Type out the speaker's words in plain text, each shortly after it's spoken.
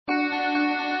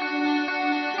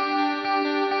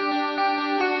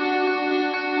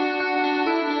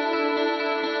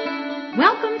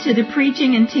Welcome to the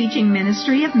preaching and teaching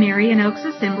ministry of Marion Oaks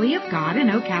Assembly of God in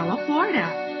Ocala,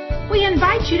 Florida. We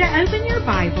invite you to open your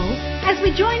Bible as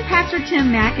we join Pastor Tim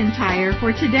McIntyre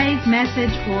for today's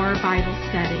message or Bible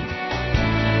study.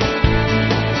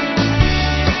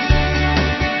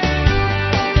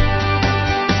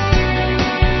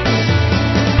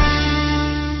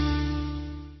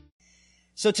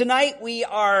 So tonight we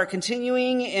are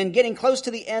continuing and getting close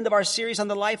to the end of our series on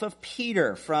the life of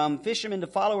Peter, from fisherman to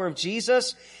follower of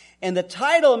Jesus. And the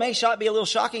title may be a little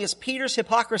shocking. It's Peter's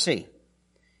Hypocrisy.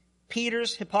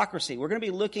 Peter's Hypocrisy. We're going to be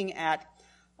looking at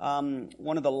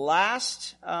one of the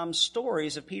last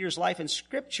stories of Peter's life in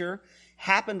Scripture.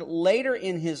 Happened later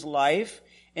in his life,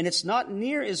 and it's not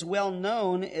near as well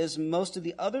known as most of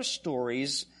the other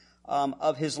stories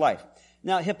of his life.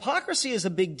 Now, hypocrisy is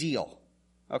a big deal,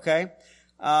 okay?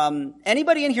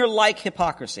 Anybody in here like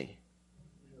hypocrisy?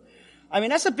 I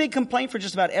mean, that's a big complaint for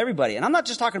just about everybody. And I'm not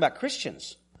just talking about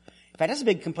Christians. In fact, that's a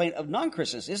big complaint of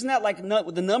non-Christians. Isn't that like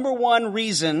the number one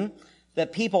reason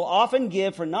that people often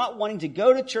give for not wanting to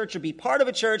go to church or be part of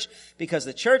a church? Because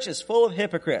the church is full of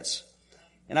hypocrites.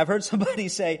 And I've heard somebody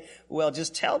say, well,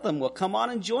 just tell them, well, come on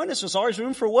and join us. There's always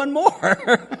room for one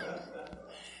more.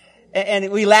 And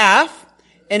we laugh.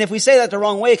 And if we say that the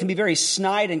wrong way, it can be very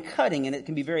snide and cutting, and it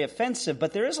can be very offensive.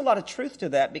 But there is a lot of truth to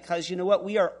that, because you know what?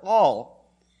 We are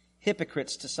all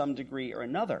hypocrites to some degree or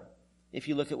another. If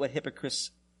you look at what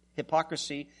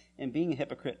hypocrisy and being a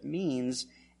hypocrite means,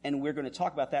 and we're going to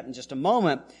talk about that in just a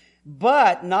moment.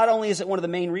 But not only is it one of the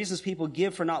main reasons people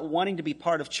give for not wanting to be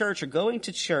part of church or going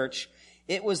to church,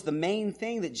 it was the main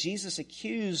thing that Jesus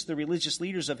accused the religious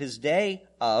leaders of his day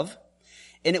of.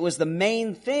 And it was the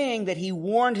main thing that he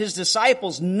warned his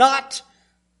disciples not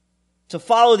to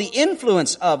follow the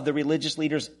influence of the religious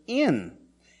leaders in.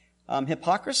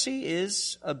 Hypocrisy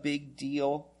is a big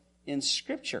deal in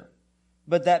Scripture.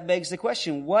 But that begs the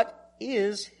question, what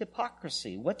is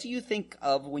hypocrisy? What do you think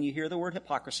of when you hear the word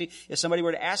hypocrisy? If somebody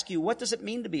were to ask you, what does it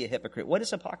mean to be a hypocrite? What is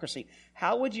hypocrisy?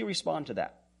 How would you respond to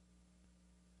that?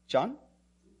 John?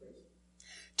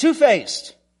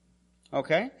 Two-faced.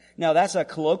 Okay. Now, that's a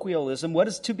colloquialism. What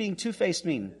does being two-faced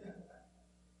mean?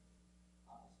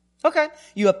 Okay.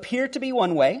 You appear to be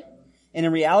one way, and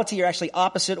in reality, you're actually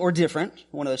opposite or different.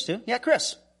 One of those two. Yeah,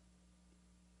 Chris.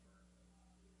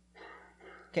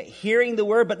 Okay. Hearing the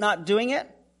word but not doing it.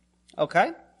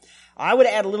 Okay. I would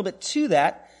add a little bit to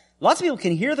that. Lots of people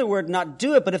can hear the word and not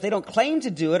do it, but if they don't claim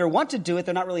to do it or want to do it,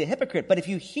 they're not really a hypocrite. But if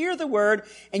you hear the word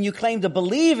and you claim to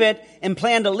believe it and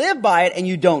plan to live by it and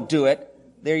you don't do it,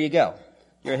 there you go.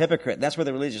 You're a hypocrite. That's where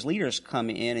the religious leaders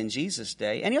come in Jesus'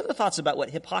 day. Any other thoughts about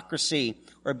what hypocrisy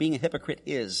or being a hypocrite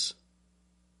is?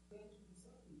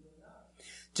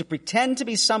 To pretend to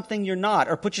be something you're not,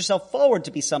 or put yourself forward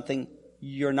to be something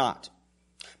you're not.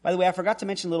 By the way, I forgot to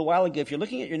mention a little while ago, if you're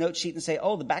looking at your note sheet and say,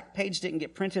 oh, the back page didn't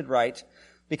get printed right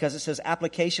because it says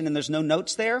application and there's no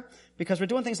notes there, because we're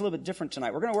doing things a little bit different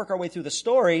tonight. We're going to work our way through the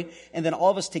story, and then all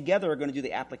of us together are going to do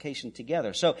the application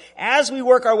together. So as we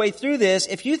work our way through this,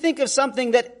 if you think of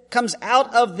something that comes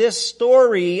out of this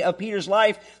story of Peter's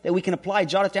life that we can apply,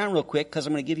 jot it down real quick, because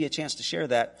I'm going to give you a chance to share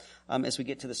that as we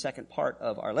get to the second part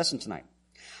of our lesson tonight.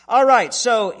 All right,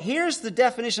 so here's the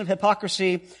definition of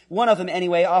hypocrisy, one of them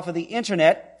anyway, off of the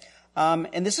internet.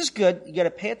 And this is good. You got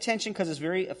to pay attention because it's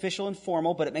very official and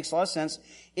formal, but it makes a lot of sense.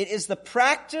 It is the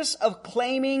practice of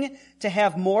claiming to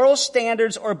have moral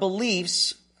standards or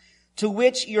beliefs to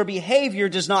which your behavior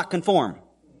does not conform.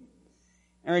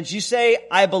 And you say,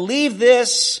 I believe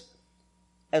this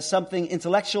as something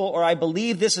intellectual, or I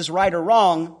believe this is right or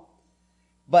wrong,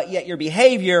 but yet your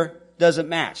behavior doesn't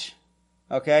match.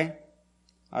 Okay?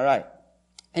 All right.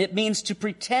 It means to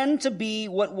pretend to be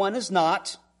what one is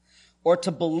not, or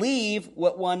to believe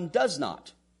what one does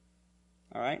not.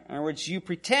 All right? In other words, you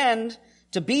pretend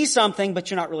to be something, but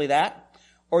you're not really that.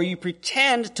 Or you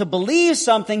pretend to believe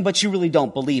something, but you really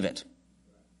don't believe it.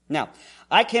 Now,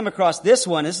 I came across this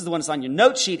one. This is the one that's on your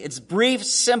note sheet. It's brief,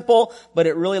 simple, but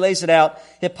it really lays it out.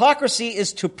 Hypocrisy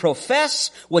is to profess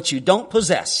what you don't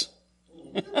possess.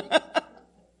 In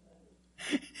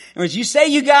other words, you say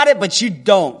you got it, but you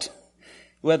don't.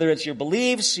 Whether it's your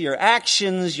beliefs, your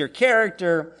actions, your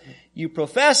character, you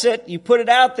profess it, you put it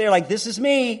out there like, this is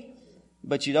me,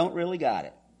 but you don't really got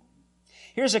it.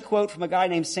 Here's a quote from a guy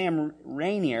named Sam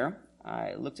Rainier.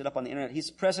 I looked it up on the internet. He's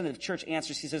president of Church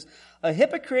Answers. He says, a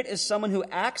hypocrite is someone who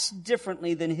acts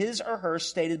differently than his or her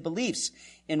stated beliefs.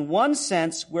 In one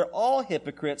sense, we're all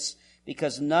hypocrites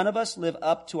because none of us live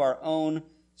up to our own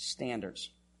standards.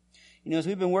 You know, as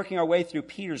we've been working our way through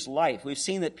Peter's life, we've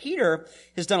seen that Peter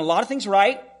has done a lot of things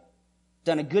right,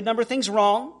 done a good number of things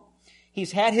wrong.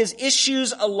 He's had his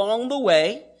issues along the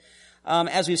way.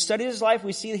 As we've studied his life,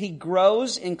 we see that he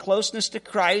grows in closeness to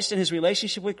Christ and his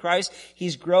relationship with Christ.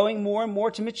 He's growing more and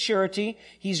more to maturity.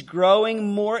 He's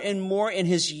growing more and more in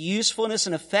his usefulness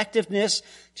and effectiveness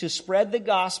to spread the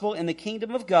gospel in the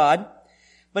kingdom of God.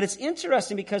 But it's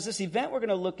interesting because this event we're going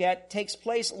to look at takes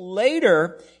place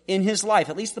later in his life,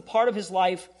 at least the part of his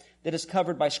life that is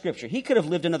covered by Scripture. He could have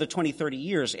lived another 20, 30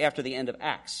 years after the end of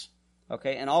Acts.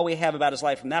 Okay, and all we have about his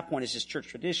life from that point is just church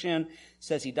tradition. It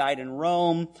says he died in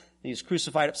Rome, he was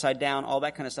crucified upside down, all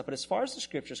that kind of stuff. But as far as the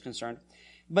Scripture is concerned,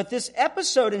 but this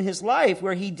episode in his life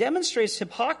where he demonstrates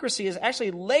hypocrisy is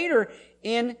actually later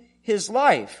in his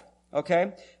life.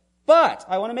 Okay, but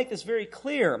I want to make this very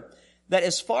clear that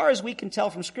as far as we can tell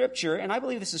from Scripture, and I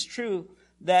believe this is true,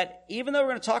 that even though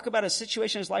we're going to talk about a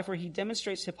situation in his life where he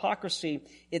demonstrates hypocrisy,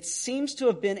 it seems to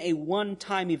have been a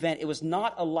one-time event. It was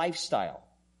not a lifestyle.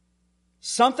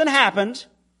 Something happened,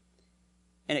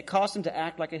 and it caused him to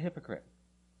act like a hypocrite.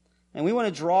 And we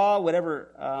want to draw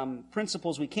whatever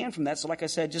principles we can from that. So like I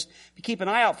said, just keep an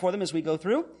eye out for them as we go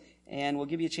through, and we'll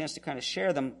give you a chance to kind of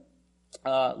share them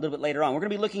a little bit later on. We're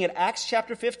going to be looking at Acts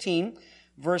chapter 15,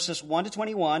 verses 1 to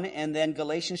 21, and then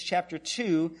Galatians chapter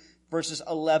 2, verses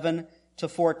 11 to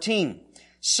 14.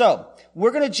 So,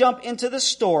 we're going to jump into the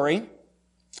story,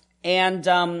 and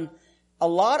a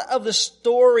lot of the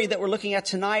story that we're looking at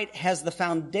tonight has the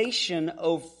foundation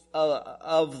of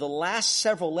the last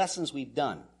several lessons we've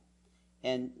done.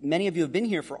 And many of you have been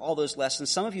here for all those lessons.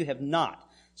 Some of you have not.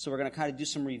 So we're going to kind of do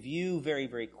some review very,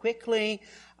 very quickly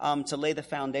to lay the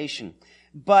foundation.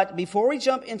 But before we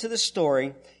jump into the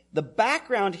story, the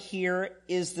background here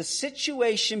is the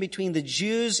situation between the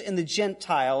Jews and the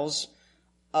Gentiles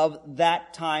of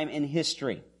that time in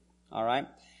history. All right?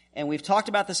 And we've talked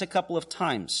about this a couple of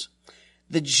times.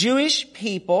 The Jewish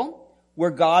people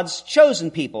were God's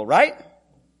chosen people, right?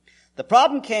 The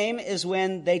problem came is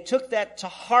when they took that to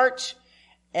heart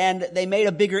and they made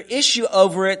a bigger issue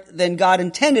over it than God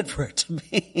intended for it to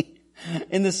be.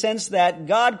 In the sense that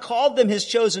God called them his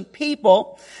chosen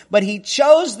people, but he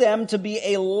chose them to be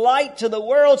a light to the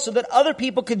world so that other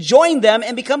people could join them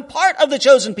and become part of the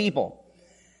chosen people.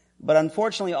 But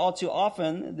unfortunately, all too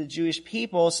often, the Jewish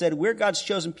people said, we're God's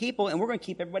chosen people and we're going to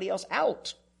keep everybody else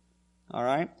out. All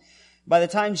right? By the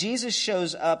time Jesus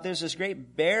shows up, there's this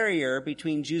great barrier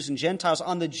between Jews and Gentiles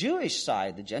on the Jewish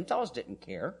side. The Gentiles didn't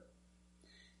care.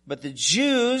 But the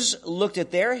Jews looked at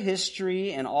their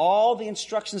history and all the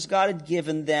instructions God had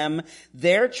given them,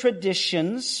 their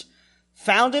traditions,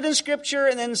 founded in Scripture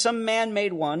and then some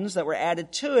man-made ones that were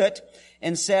added to it,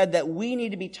 and said that we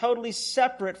need to be totally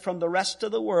separate from the rest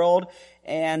of the world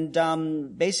and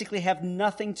basically have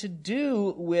nothing to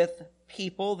do with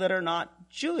people that are not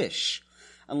Jewish,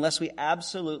 unless we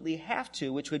absolutely have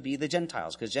to, which would be the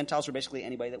Gentiles, because Gentiles were basically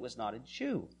anybody that was not a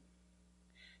Jew.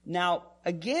 Now,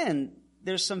 again,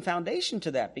 there's some foundation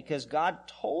to that, because God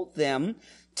told them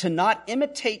to not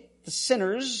imitate the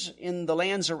sinners in the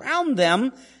lands around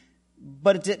them,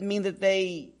 but it didn't mean that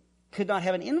they could not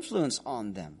have an influence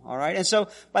on them, all right? And so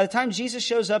by the time Jesus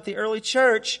shows up, the early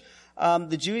church,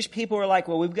 the Jewish people were like,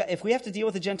 well, if we have to deal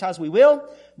with the Gentiles, we will,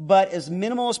 but as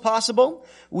minimal as possible.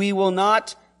 We will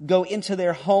not go into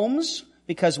their homes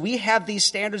because we have these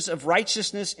standards of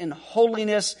righteousness and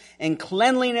holiness and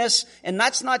cleanliness. And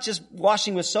that's not just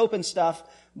washing with soap and stuff,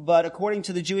 but according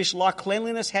to the Jewish law,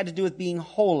 cleanliness had to do with being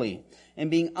holy, and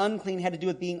being unclean had to do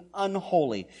with being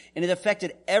unholy. And it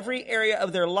affected every area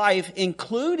of their life,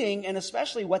 including and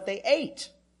especially what they ate.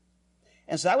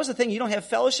 And so that was the thing. You don't have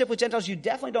fellowship with Gentiles. You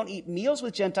definitely don't eat meals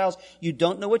with Gentiles. You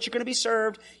don't know what you're going to be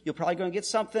served. You're probably going to get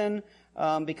something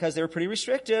because they were pretty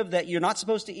restrictive that you're not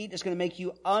supposed to eat. It's going to make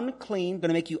you unclean, going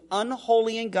to make you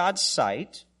unholy in God's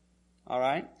sight. All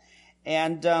right?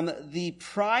 And the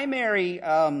primary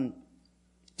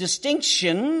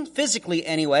distinction, physically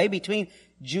anyway, between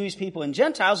Jewish people and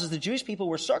Gentiles is the Jewish people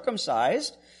were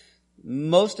circumcised.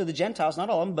 Most of the Gentiles, not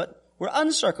all of them, but were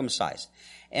uncircumcised.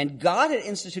 And God had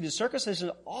instituted circumcision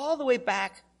all the way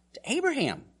back to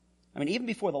Abraham. I mean, even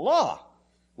before the law.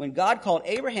 When God called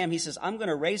Abraham, he says, I'm going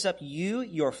to raise up you,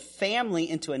 your family,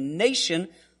 into a nation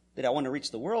that I want to reach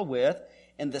the world with.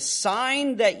 And the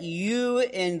sign that you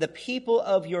and the people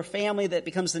of your family that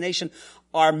becomes the nation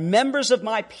are members of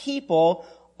my people,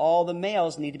 all the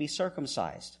males need to be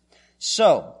circumcised.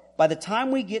 So, by the time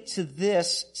we get to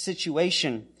this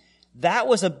situation, that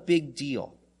was a big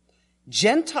deal.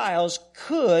 Gentiles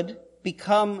could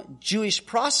become Jewish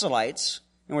proselytes,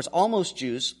 in other words, almost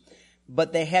Jews,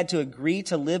 but they had to agree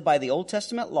to live by the Old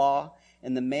Testament law,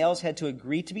 and the males had to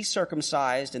agree to be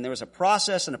circumcised, and there was a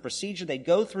process and a procedure they'd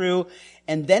go through,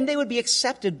 and then they would be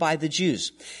accepted by the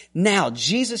Jews. Now,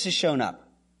 Jesus has shown up.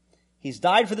 He's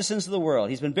died for the sins of the world.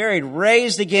 He's been buried,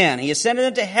 raised again. He ascended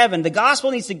into heaven. The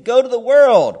gospel needs to go to the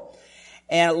world.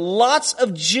 And lots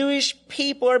of Jewish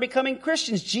people are becoming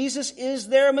Christians. Jesus is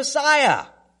their Messiah.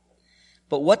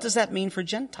 But what does that mean for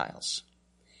Gentiles?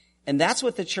 And that's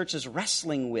what the church is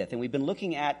wrestling with. And we've been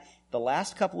looking at the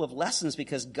last couple of lessons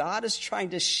because God is trying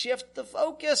to shift the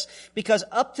focus. Because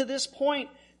up to this point,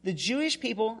 the Jewish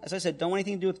people, as I said, don't want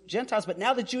anything to do with Gentiles. But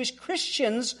now the Jewish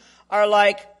Christians are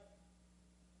like,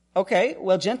 okay,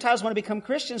 well, Gentiles want to become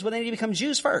Christians. Well, they need to become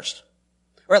Jews first.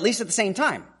 Or at least at the same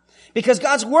time. Because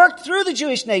God's worked through the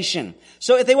Jewish nation.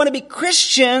 So if they want to be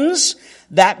Christians,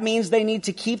 that means they need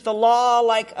to keep the law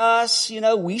like us. You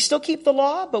know, we still keep the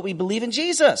law, but we believe in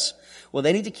Jesus. Well,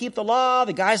 they need to keep the law.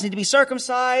 The guys need to be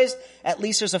circumcised. At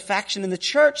least there's a faction in the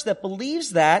church that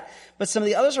believes that. But some of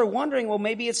the others are wondering, well,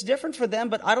 maybe it's different for them,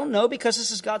 but I don't know because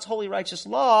this is God's holy, righteous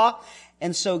law.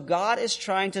 And so God is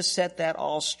trying to set that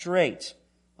all straight.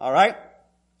 All right?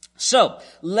 So,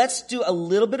 let's do a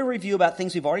little bit of review about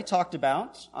things we've already talked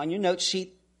about on your note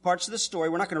sheet, parts of the story.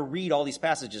 We're not going to read all these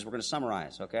passages. We're going to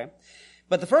summarize, okay?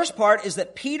 But the first part is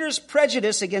that Peter's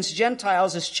prejudice against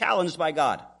Gentiles is challenged by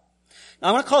God. Now,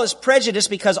 I want to call this prejudice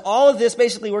because all of this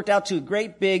basically worked out to a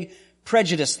great big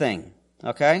prejudice thing,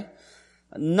 okay?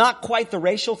 Not quite the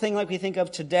racial thing like we think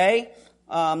of today,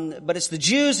 but it's the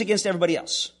Jews against everybody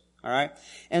else, all right?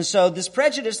 And so this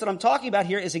prejudice that I'm talking about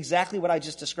here is exactly what I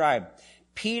just described.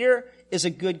 Peter is a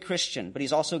good Christian, but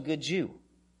he's also a good Jew.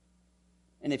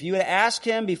 And if you had asked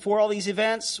him before all these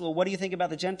events, well, what do you think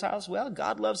about the Gentiles? Well,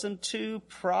 God loves them too,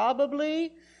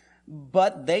 probably,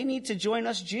 but they need to join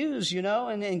us Jews, you know,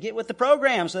 and get with the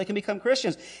program so they can become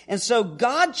Christians. And so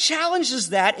God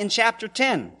challenges that in chapter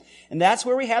 10. And that's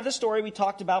where we have the story we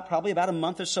talked about probably about a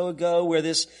month or so ago where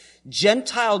this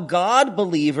Gentile God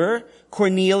believer,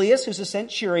 Cornelius, who's a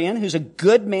centurion, who's a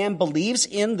good man, believes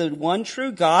in the one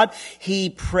true God.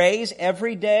 He prays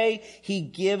every day. He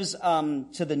gives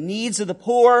to the needs of the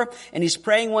poor. And he's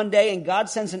praying one day, and God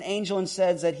sends an angel and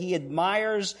says that he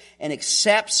admires and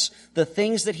accepts the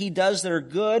things that he does that are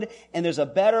good, and there's a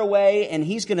better way, and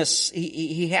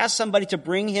he has somebody to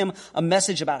bring him a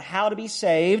message about how to be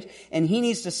saved, and he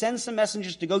needs to send some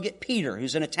messengers to go get Peter,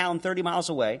 who's in a town 30 miles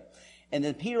away. And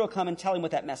then Peter will come and tell him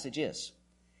what that message is.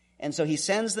 And so he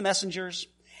sends the messengers.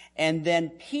 And then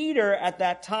Peter, at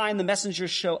that time, the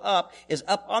messengers show up, is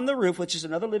up on the roof, which is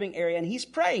another living area, and he's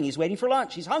praying. He's waiting for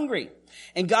lunch. He's hungry.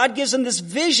 And God gives him this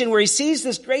vision where he sees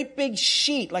this great big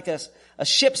sheet, like a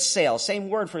ship's sail, same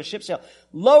word for a ship's sail,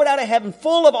 lowered out of heaven,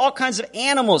 full of all kinds of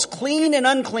animals, clean and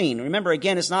unclean. Remember,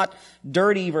 again, it's not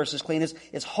dirty versus clean.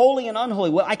 It's holy and unholy.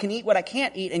 What I can eat, what I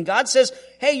can't eat. And God says,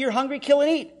 hey, you're hungry, kill and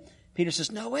eat. Peter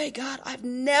says, no way, God, I've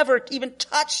never even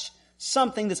touched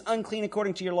something that's unclean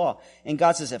according to your law. And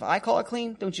God says, if I call it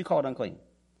clean, don't you call it unclean.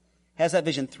 Has that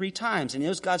vision 3 times. And he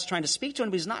knows God's trying to speak to him,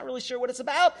 but he's not really sure what it's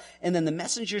about. And then the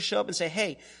messengers show up and say,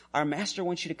 hey, our master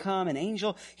wants you to come, an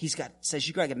angel. Says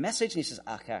you got to get a message. And he says,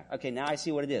 okay, now I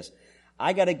see what it is.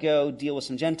 I got to go deal with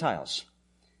some Gentiles.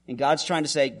 And God's trying to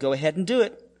say, go ahead and do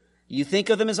it. You think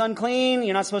of them as unclean.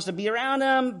 You're not supposed to be around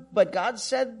them. But God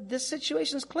said this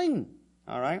situation is clean.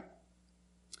 All right.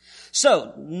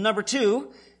 So, number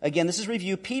 2, again, this is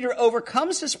review. Peter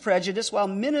overcomes his prejudice while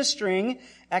ministering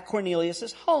at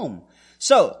Cornelius' home.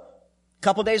 So, a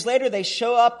couple days later, they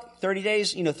show up,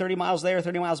 30 miles there,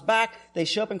 30 miles back. They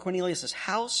show up in Cornelius'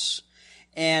 house.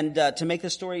 And to make the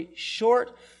story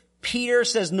short, Peter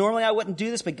says, normally I wouldn't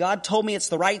do this, but God told me it's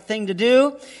the right thing to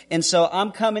do. And so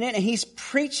I'm coming in, and he's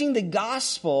preaching the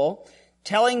gospel,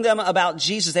 telling them about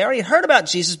Jesus. They already heard about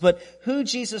Jesus, but who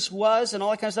Jesus was and all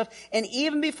that kind of stuff. And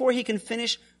even before he can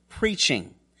finish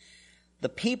preaching, the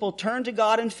people turn to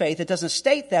God in faith. It doesn't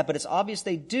state that, but it's obvious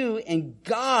they do. And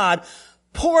God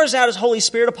pours out his Holy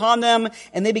Spirit upon them,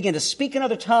 and they begin to speak in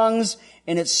other tongues.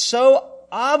 And it's so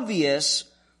obvious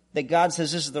that God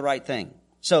says this is the right thing.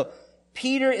 So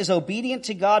Peter is obedient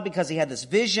to God because he had this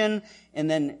vision.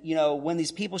 And then, when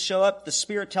these people show up, the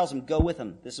Spirit tells him, go with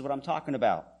them. This is what I'm talking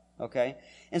about. Okay?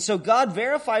 And so God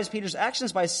verifies Peter's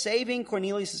actions by saving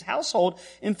Cornelius' household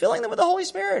and filling them with the Holy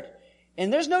Spirit.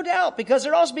 And there's no doubt, because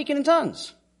they're all speaking in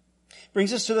tongues.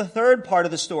 Brings us to the third part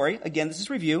of the story. Again, this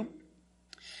is review.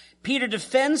 Peter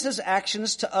defends his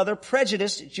actions to other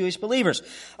prejudiced Jewish believers.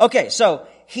 Okay, so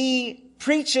he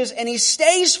preaches and he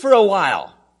stays for a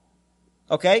while.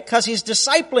 Okay, because he's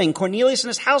discipling Cornelius and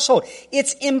his household.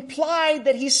 It's implied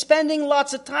that he's spending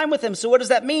lots of time with them. So what does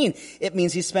that mean? It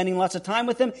means he's spending lots of time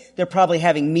with them. They're probably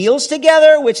having meals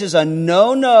together, which is a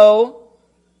no-no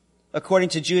according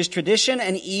to Jewish tradition.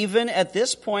 And even at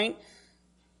this point,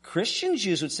 Christian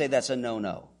Jews would say that's a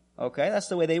no-no. Okay, that's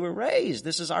the way they were raised.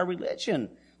 This is our religion.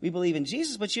 We believe in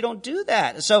Jesus, but you don't do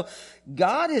that. So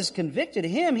God has convicted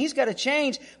him. He's got to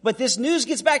change. But this news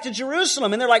gets back to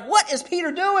Jerusalem, and they're like, what is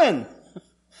Peter doing?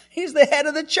 He's the head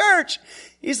of the church.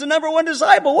 He's the number one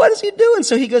disciple. What is he doing?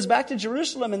 So he goes back to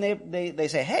Jerusalem, and they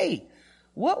say, hey,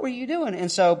 what were you doing?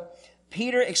 And so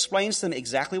Peter explains to them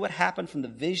exactly what happened from the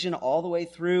vision all the way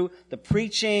through the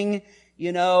preaching,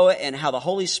 and how the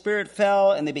Holy Spirit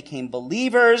fell, and they became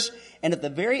believers. And at the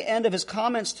very end of his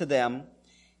comments to them,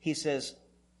 he says,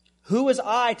 who is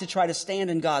I to try to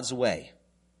stand in God's way?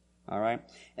 All right.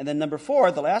 And then number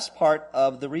 4, the last part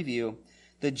of the review,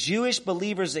 the Jewish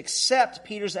believers accept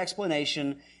Peter's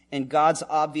explanation and God's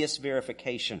obvious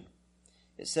verification.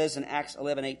 It says in Acts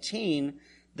 11:18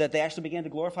 that they actually began to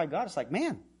glorify God. It's like,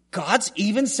 man, God's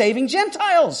even saving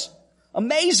Gentiles.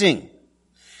 Amazing.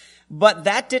 But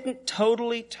that didn't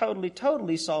totally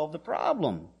solve the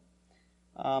problem.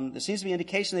 There seems to be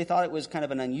indication they thought it was kind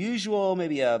of an unusual,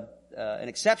 maybe an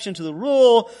exception to the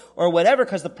rule or whatever,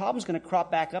 because the problem's going to crop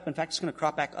back up. In fact, it's going to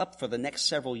crop back up for the next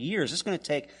several years. It's going to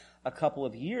take a couple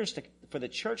of years for the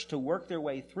church to work their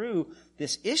way through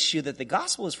this issue that the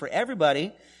gospel is for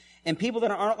everybody, and people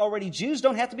that aren't already Jews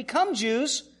don't have to become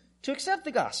Jews to accept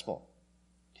the gospel.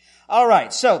 All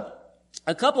right, so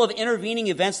a couple of intervening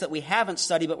events that we haven't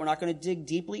studied, but we're not going to dig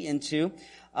deeply into.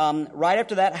 Right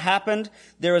after that happened,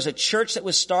 there was a church that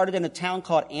was started in a town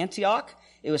called Antioch.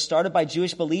 It was started by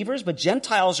Jewish believers, but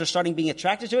Gentiles are starting being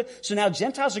attracted to it. So now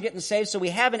Gentiles are getting saved. So we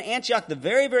have in Antioch the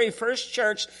very, very first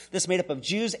church that's made up of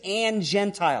Jews and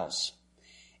Gentiles.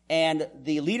 And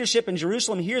the leadership in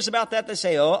Jerusalem hears about that. They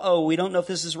say, we don't know if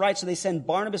this is right. So they send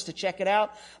Barnabas to check it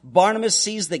out. Barnabas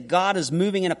sees that God is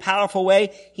moving in a powerful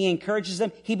way. He encourages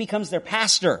them. He becomes their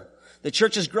pastor. The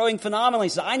church is growing phenomenally. He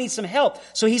says, I need some help.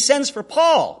 So he sends for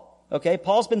Paul. Okay,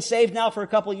 Paul's been saved now for a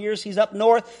couple of years. He's up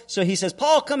north. So he says,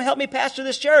 Paul, come help me pastor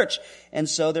this church. And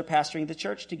so they're pastoring the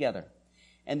church together.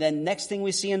 And then next thing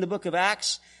we see in the book of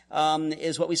Acts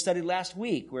is what we studied last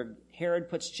week, where Herod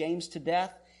puts James to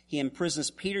death. He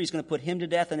imprisons Peter. He's going to put him to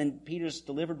death, and then Peter's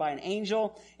delivered by an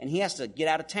angel, and he has to get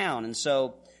out of town. And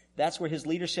so that's where his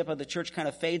leadership of the church kind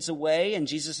of fades away, and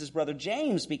Jesus' brother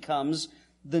James becomes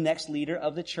the next leader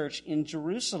of the church in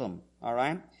Jerusalem. All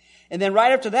right? And then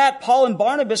right after that, Paul and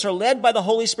Barnabas are led by the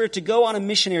Holy Spirit to go on a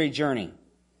missionary journey,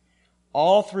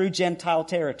 all through Gentile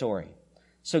territory.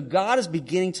 So God is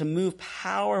beginning to move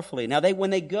powerfully. Now when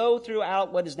they go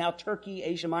throughout what is now Turkey,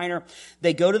 Asia Minor,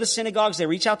 they go to the synagogues, they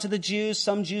reach out to the Jews.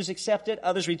 Some Jews accept it,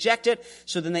 others reject it.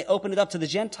 So then they open it up to the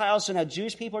Gentiles. So now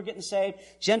Jewish people are getting saved,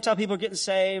 Gentile people are getting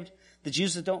saved. The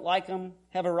Jews that don't like them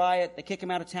have a riot, they kick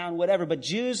them out of town, whatever. But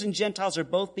Jews and Gentiles are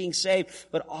both being saved.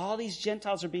 But all these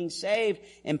Gentiles are being saved.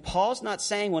 And Paul's not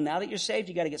saying, well, now that you're saved,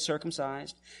 you got to get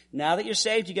circumcised. Now that you're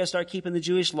saved, you got to start keeping the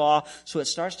Jewish law. So it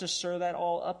starts to stir that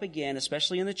all up again,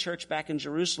 especially in the church back in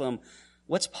Jerusalem.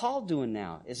 What's Paul doing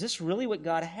now? Is this really what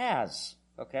God has?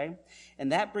 Okay?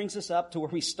 And that brings us up to where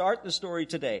we start the story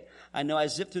today. I know I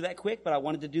zipped through that quick, but I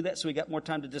wanted to do that so we got more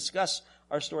time to discuss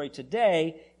our story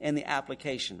today and the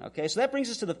application. Okay? So that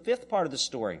brings us to the 5th part of the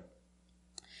story.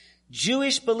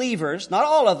 Jewish believers, not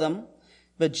all of them,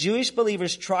 but Jewish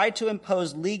believers tried to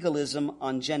impose legalism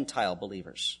on Gentile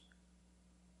believers.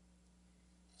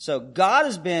 So God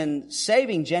has been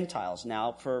saving Gentiles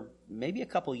now for maybe a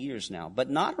couple years now, but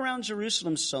not around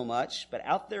Jerusalem so much, but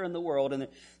out there in the world, and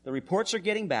the reports are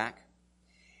getting back.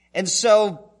 And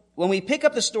so when we pick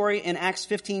up the story in Acts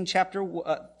 15,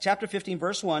 chapter 15,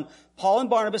 verse 1, Paul and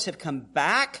Barnabas have come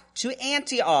back to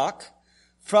Antioch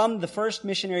from the first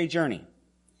missionary journey.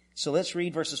 So let's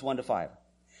read verses 1 to 5.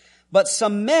 But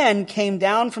some men came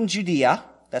down from Judea,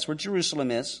 that's where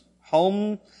Jerusalem is,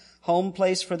 home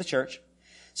place for the church.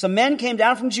 Some men came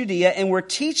down from Judea and were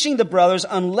teaching the brothers,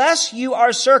 unless you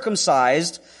are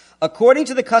circumcised, according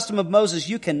to the custom of Moses,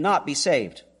 you cannot be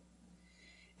saved.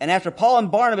 And after Paul and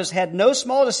Barnabas had no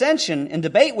small dissension and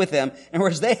debate with them, in other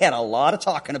words, they had a lot of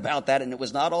talking about that, and it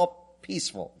was not all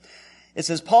peaceful. It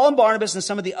says, Paul and Barnabas and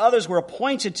some of the others were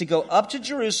appointed to go up to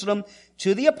Jerusalem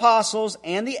to the apostles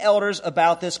and the elders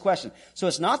about this question. So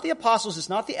it's not the apostles, it's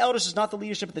not the elders, it's not the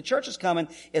leadership of the church is coming.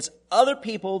 It's other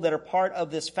people that are part of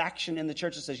this faction in the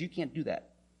church that says, you can't do that.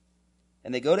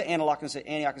 And they go to Antioch and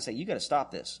say, you got to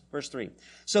stop this. Verse 3.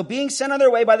 So being sent on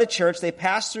their way by the church, they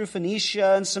passed through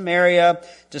Phoenicia and Samaria,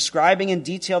 describing in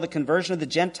detail the conversion of the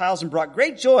Gentiles, and brought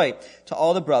great joy to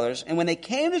all the brothers. And when they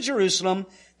came to Jerusalem,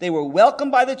 they were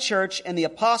welcomed by the church and the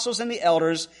apostles and the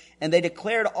elders, and they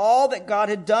declared all that God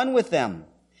had done with them.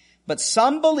 But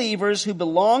some believers who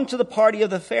belonged to the party of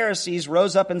the Pharisees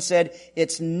rose up and said,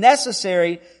 it's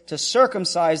necessary to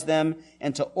circumcise them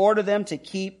and to order them to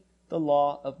keep the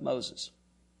law of Moses.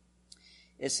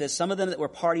 it says some of them that were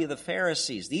party of the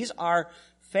Pharisees. These are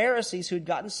Pharisees who had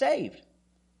gotten saved,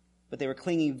 but they were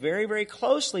clinging very, very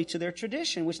closely to their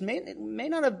tradition, which may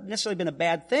not have necessarily been a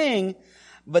bad thing,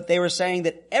 but they were saying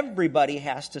that everybody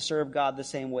has to serve God the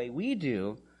same way we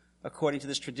do, according to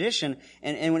this tradition.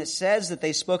 And when it says that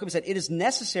they spoke up and said, it is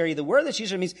necessary, the word that's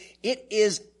used means it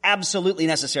is absolutely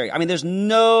necessary. I mean, there's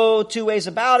no two ways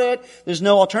about it. There's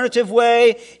no alternative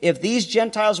way. If these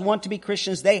Gentiles want to be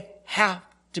Christians, they have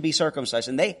to be circumcised,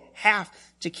 and they have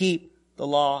to keep the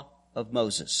law of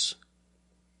Moses.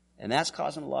 And that's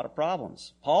causing a lot of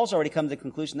problems. Paul's already come to the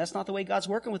conclusion that's not the way God's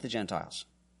working with the Gentiles.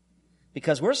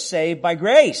 Because we're saved by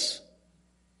grace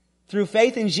through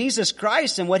faith in Jesus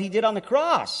Christ and what he did on the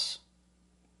cross.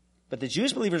 But the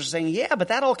Jewish believers are saying, yeah, but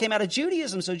that all came out of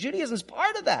Judaism, so Judaism's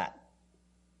part of that.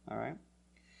 All right?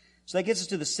 So that gets us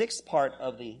to the sixth part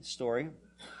of the story.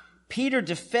 Peter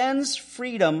defends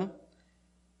freedom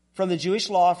from the Jewish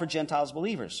law for Gentiles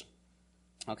believers.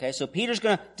 Okay, so Peter's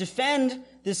going to defend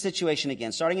this situation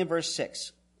again, starting in verse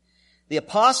 6. The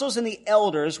apostles and the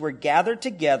elders were gathered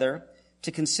together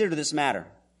to consider this matter.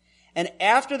 And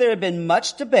after there had been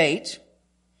much debate,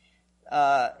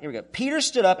 Peter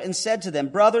stood up and said to them,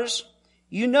 brothers,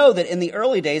 you know that in the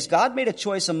early days God made a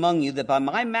choice among you that by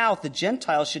my mouth the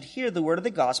Gentiles should hear the word of the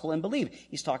gospel and believe.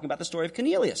 He's talking about the story of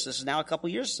Cornelius. This is now a couple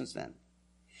years since then.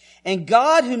 And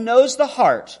God, who knows the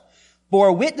heart,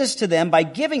 bore witness to them by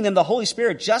giving them the Holy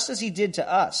Spirit just as he did to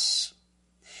us.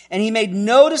 And he made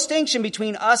no distinction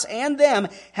between us and them,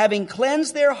 having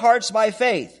cleansed their hearts by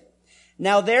faith.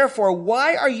 Now therefore,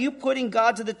 why are you putting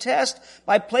God to the test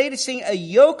by placing a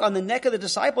yoke on the neck of the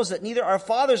disciples that neither our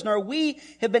fathers nor we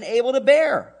have been able to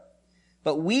bear?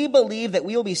 But we believe that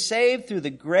we will be saved through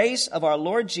the grace of our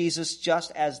Lord Jesus,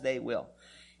 just as they will.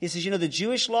 He says, the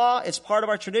Jewish law, it's part of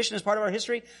our tradition, it's part of our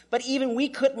history, but even we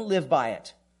couldn't live by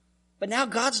it. But now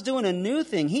God's doing a new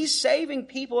thing. He's saving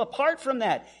people apart from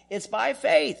that. It's by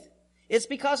faith. It's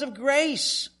because of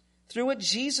grace through what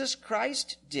Jesus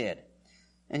Christ did.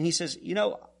 And he says,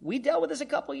 we dealt with this a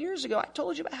couple years ago. I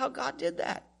told you about how God did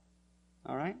that.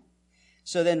 All right?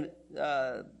 So then,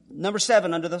 number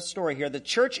 7 under the story here, the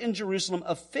church in Jerusalem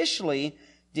officially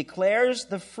declares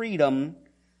the freedom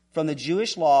from the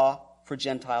Jewish law for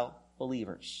Gentile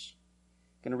believers.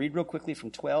 I'm going to read real quickly from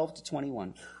 12 to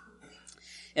 21.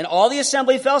 And all the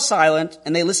assembly fell silent,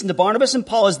 and they listened to Barnabas and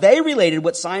Paul as they related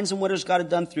what signs and wonders God had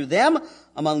done through them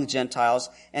among the Gentiles.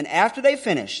 And after they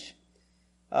finished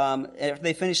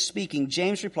speaking,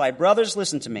 James replied, brothers,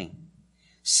 listen to me.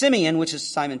 Simeon, which is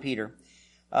Simon Peter,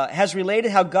 has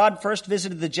related how God first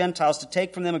visited the Gentiles to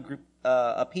take from them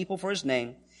a people for his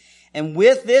name. And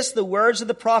with this, the words of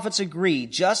the prophets agree,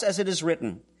 just as it is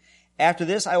written. After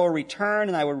this, I will return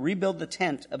and I will rebuild the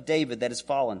tent of David that is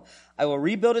fallen. I will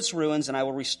rebuild its ruins and I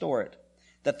will restore it,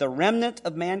 that the remnant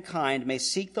of mankind may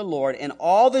seek the Lord, and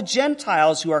all the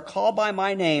Gentiles who are called by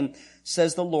my name,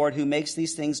 says the Lord, who makes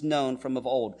these things known from of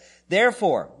old.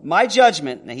 Therefore, my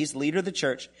judgment, now he's the leader of the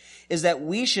church, is that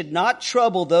we should not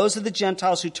trouble those of the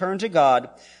Gentiles who turn to God,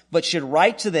 but should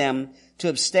write to them to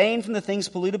abstain from the things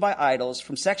polluted by idols,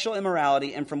 from sexual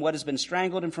immorality, and from what has been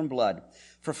strangled, and from blood.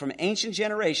 For from ancient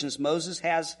generations Moses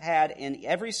has had in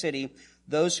every city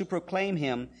those who proclaim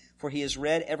him, for he is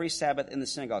read every Sabbath in the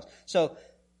synagogues. So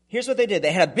here's what they did.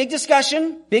 They had a big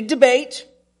discussion, big debate.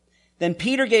 Then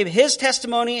Peter gave his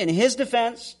testimony and his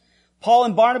defense. Paul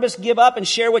and Barnabas give up and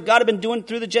share what God had been doing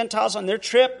through the Gentiles on their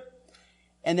trip.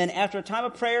 And then after a time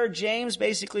of prayer, James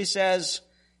basically says,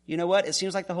 you know what? It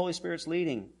seems like the Holy Spirit's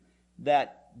leading,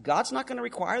 that God's not going to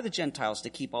require the Gentiles to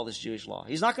keep all this Jewish law.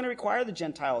 He's not going to require the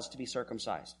Gentiles to be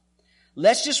circumcised.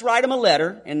 Let's just write them a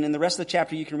letter, and in the rest of the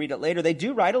chapter you can read it later. They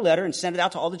do write a letter and send it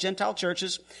out to all the Gentile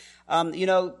churches.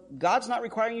 God's not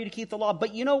requiring you to keep the law,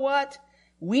 but you know what?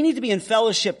 We need to be in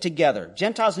fellowship together,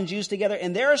 Gentiles and Jews together,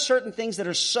 and there are certain things that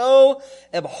are so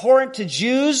abhorrent to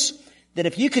Jews that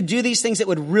if you could do these things, it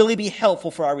would really be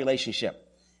helpful for our relationship.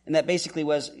 And that basically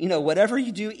was, whatever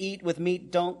you do eat with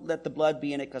meat, don't let the blood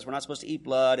be in it, because we're not supposed to eat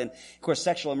blood. And of course,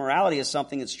 sexual immorality is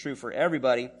something that's true for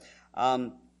everybody.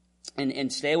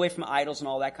 And stay away from idols and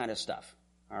all that kind of stuff.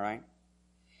 All right.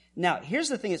 Now, here's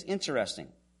the thing that's interesting.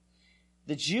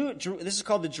 This is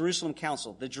called the Jerusalem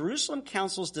Council. The Jerusalem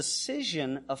Council's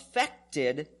decision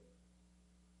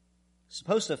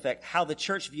supposed to affect how the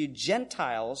church viewed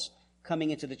Gentiles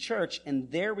coming into the church and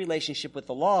their relationship with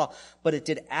the law, but it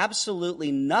did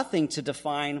absolutely nothing to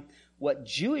define what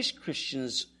Jewish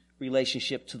Christians'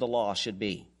 relationship to the law should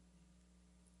be.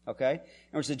 Okay? In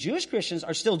other words, the Jewish Christians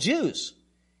are still Jews,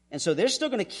 and so they're still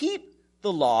going to keep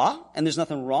the law, and there's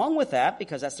nothing wrong with that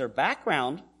because that's their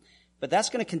background, but that's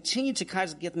going to continue to kind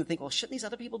of get them to think, well, shouldn't these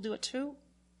other people do it too?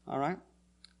 All right?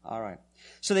 All right.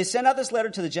 So they send out this letter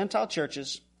to the Gentile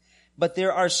churches, but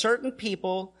there are certain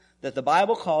people that the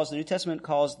Bible calls, the New Testament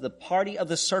calls, the party of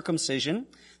the circumcision.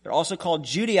 They're also called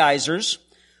Judaizers,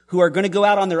 who are going to go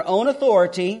out on their own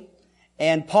authority.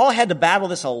 And Paul had to battle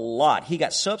this a lot. He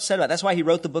got so upset about it. That's why he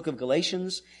wrote the book of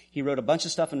Galatians. He wrote a bunch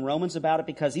of stuff in Romans about it,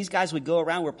 because these guys would go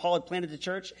around where Paul had planted the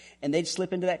church, and they'd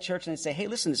slip into that church and they'd say, hey,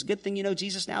 listen, it's a good thing you know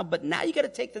Jesus now, but now you got to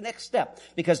take the next step,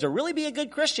 because to really be a good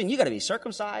Christian, you got to be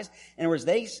circumcised. In other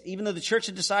words, even though the church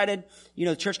had decided,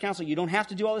 the church council, you don't have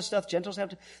to do all this stuff, Gentiles have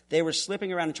to, they were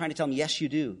slipping around and trying to tell them, yes, you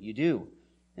do.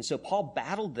 And so Paul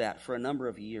battled that for a number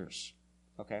of years.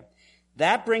 Okay?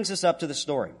 That brings us up to the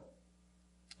story.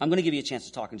 I'm going to give you a chance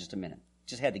to talk in just a minute.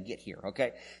 Just had to get here,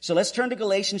 okay? So let's turn to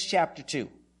Galatians chapter 2.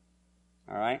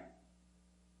 All right?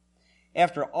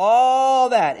 After all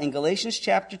that, in Galatians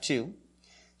chapter 2,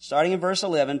 starting in verse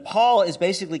 11, Paul is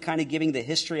basically kind of giving the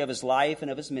history of his life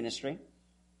and of his ministry.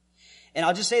 And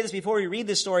I'll just say this before we read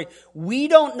this story. We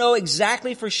don't know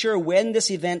exactly for sure when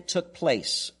this event took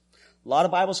place. A lot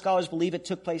of Bible scholars believe it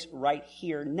took place right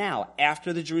here now,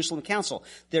 after the Jerusalem Council.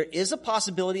 There is a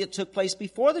possibility it took place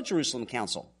before the Jerusalem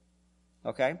Council.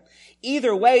 Okay?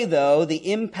 Either way, though,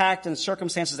 the impact and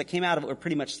circumstances that came out of it were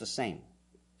pretty much the same.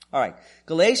 All right.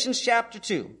 Galatians chapter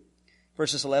 2,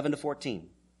 verses 11 to 14.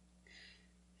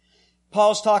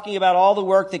 Paul's talking about all the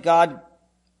work that God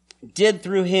did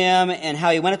through him and how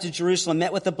he went up to Jerusalem,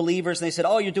 met with the believers, and they said,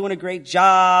 oh, you're doing a great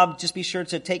job. Just be sure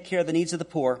to take care of the needs of the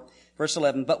poor. Verse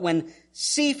 11, but when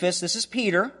Cephas, this is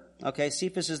Peter, okay,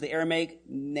 Cephas is the Aramaic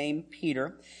name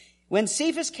Peter. When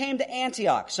Cephas came to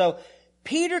Antioch, so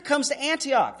Peter comes to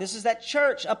Antioch. This is that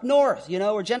church up north,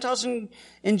 where Gentiles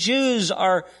and Jews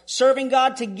are serving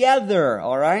God together,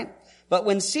 all right? But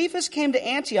when Cephas came to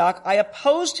Antioch, I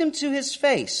opposed him to his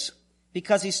face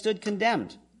because he stood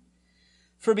condemned.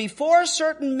 For before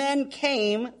certain men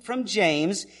came from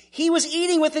James, he was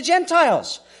eating with the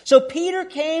Gentiles. So Peter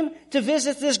came to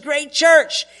visit this great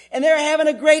church, and they're having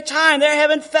a great time. They're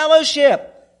having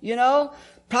fellowship,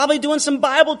 probably doing some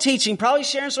Bible teaching, probably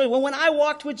sharing stories. Well, when I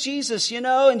walked with Jesus,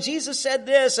 and Jesus said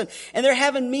this, and they're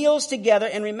having meals together.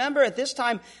 And remember, at this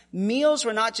time, meals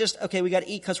were not just, okay, we got to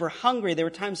eat because we're hungry. There were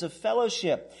times of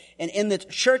fellowship. And in the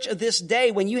church of this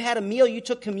day, when you had a meal, you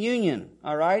took communion,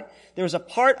 all right? There was a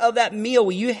part of that meal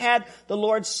where you had the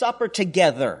Lord's Supper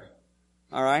together,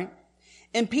 all right?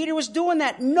 And Peter was doing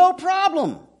that, no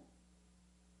problem.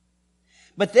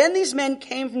 But then these men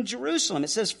came from Jerusalem. It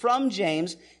says from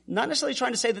James, not necessarily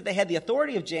trying to say that they had the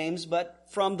authority of James, but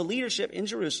from the leadership in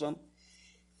Jerusalem.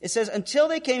 It says, until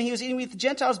they came, he was eating with the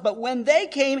Gentiles, but when they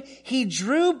came, he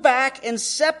drew back and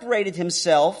separated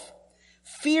himself,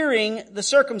 fearing the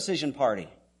circumcision party.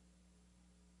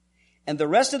 And the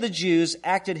rest of the Jews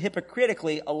acted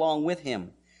hypocritically along with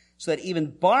him, so that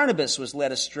even Barnabas was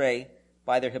led astray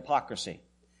by their hypocrisy.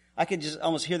 I could just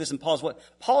almost hear this in Paul's voice.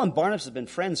 Paul and Barnabas have been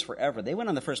friends forever. They went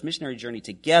on the first missionary journey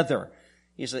together.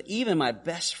 He said, even my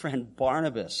best friend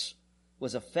Barnabas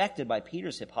was affected by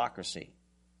Peter's hypocrisy.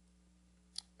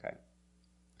 Okay.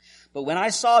 But when I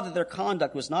saw that their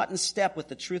conduct was not in step with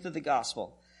the truth of the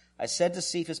gospel, I said to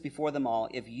Cephas before them all,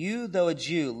 if you, though a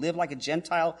Jew, live like a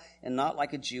Gentile and not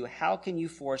like a Jew, how can you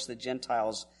force the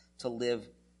Gentiles to live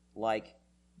like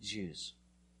Jews?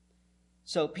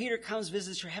 So Peter comes,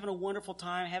 visits, you're having a wonderful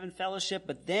time, having fellowship,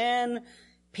 but then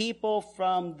people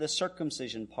from the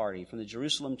circumcision party, from the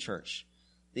Jerusalem church,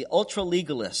 the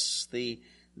ultra-legalists, the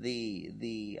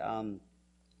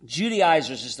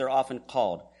Judaizers, as they're often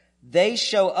called, they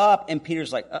show up, and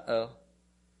Peter's like, uh-oh.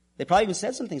 They probably even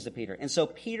said some things to Peter. And so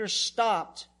Peter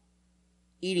stopped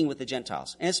eating with the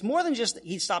Gentiles. And it's more than just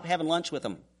he stopped having lunch with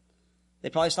them.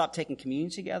 They probably stopped taking communion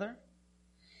together.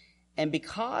 And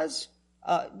because...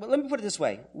 let me put it this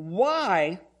way.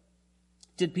 Why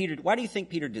do you think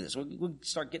Peter did this? We'll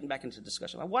start getting back into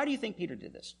discussion. Why do you think Peter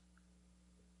did this?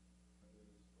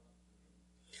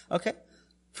 Okay.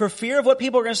 For fear of what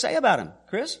people are going to say about him.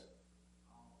 Chris?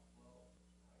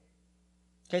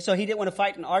 Okay, so he didn't want to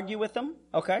fight and argue with them.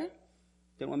 Okay.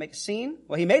 Didn't want to make a scene.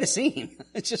 Well, he made a scene.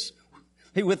 It's just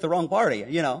he with the wrong party,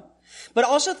 But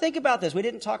also think about this. We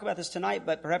didn't talk about this tonight,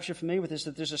 but perhaps you're familiar with this,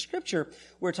 that there's a scripture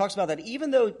where it talks about that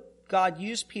even though God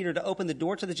used Peter to open the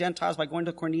door to the Gentiles by going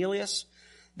to Cornelius,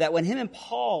 that when him and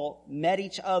Paul met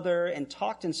each other and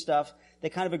talked and stuff, they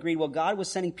kind of agreed, well, God was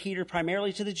sending Peter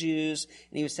primarily to the Jews,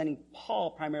 and he was sending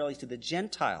Paul primarily to the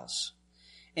Gentiles.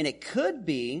 And it could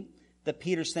be that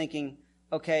Peter's thinking,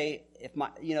 okay, if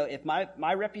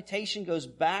my reputation goes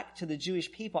back to the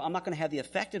Jewish people, I'm not going to have the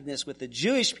effectiveness with the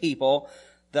Jewish people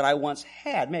that I once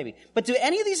had, maybe. But do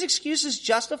any of these excuses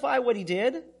justify what he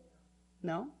did?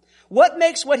 No. What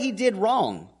makes what he did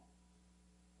wrong?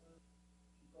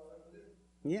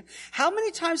 Yeah. How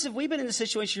many times have we been in a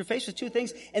situation you're faced with two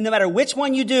things, and no matter which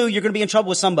one you do, you're going to be in trouble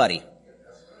with somebody?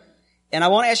 And I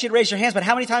won't ask you to raise your hands, but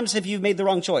how many times have you made the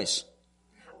wrong choice?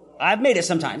 I've made it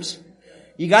sometimes.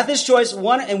 You got this choice,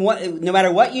 no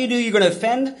matter what you do, you're going to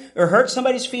offend or hurt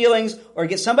somebody's feelings or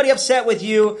get somebody upset with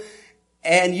you.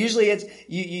 And usually it's,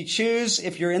 you choose,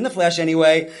 if you're in the flesh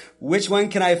anyway, which one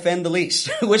can I offend the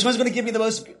least? Which one's going to give me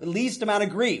the least amount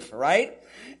of grief, right?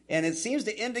 And it seems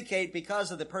to indicate,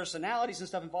 because of the personalities and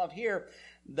stuff involved here,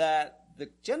 that the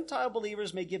Gentile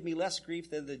believers may give me less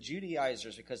grief than the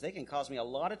Judaizers, because they can cause me a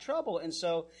lot of trouble. And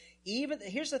so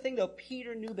here's the thing though,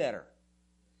 Peter knew better.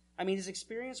 I mean, his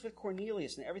experience with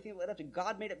Cornelius and everything that led up to,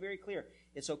 God made it very clear.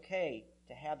 It's okay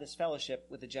to have this fellowship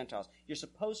with the Gentiles. You're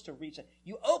supposed to reach it.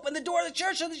 You open the door of the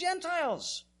church to the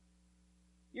Gentiles.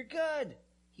 You're good.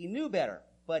 He knew better,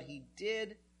 but he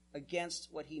did against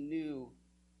what he knew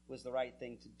was the right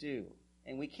thing to do.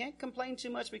 And we can't complain too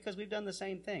much because we've done the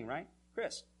same thing, right?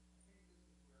 Chris?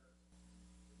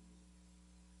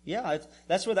 Yeah,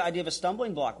 that's where the idea of a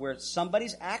stumbling block, where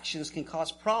somebody's actions can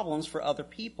cause problems for other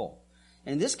people.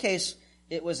 And in this case,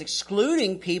 it was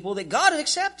excluding people that God had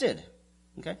accepted.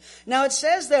 Okay. Now it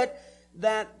says that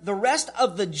the rest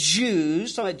of the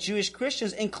Jews, some of the Jewish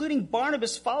Christians, including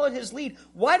Barnabas, followed his lead.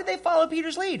 Why did they follow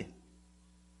Peter's lead?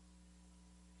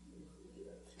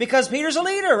 Because Peter's a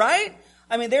leader, right?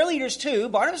 I mean, they're leaders too.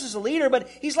 Barnabas is a leader, but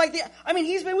he's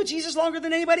he's been with Jesus longer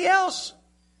than anybody else.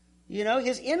 You know,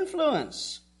 his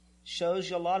influence shows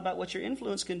you a lot about what your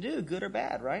influence can do, good or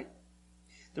bad, right?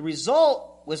 The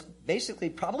result was basically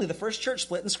probably the first church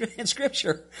split in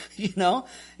Scripture, you know.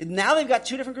 Now they've got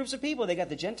two different groups of people. They got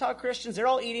the Gentile Christians. They're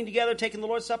all eating together, taking the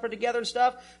Lord's Supper together and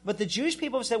stuff. But the Jewish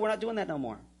people have said, we're not doing that no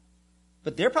more.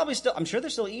 But they're probably still, I'm sure they're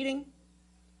still eating.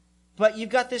 But you've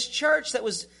got this church that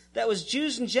was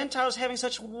Jews and Gentiles having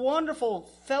such wonderful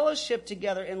fellowship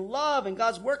together in love and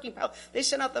God's working power. They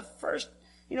sent out the first,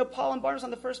 Paul and Barnabas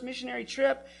on the first missionary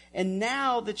trip, and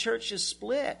now the church is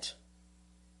split.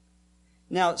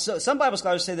 Now, so some Bible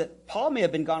scholars say that Paul may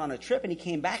have been gone on a trip and he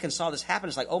came back and saw this happen.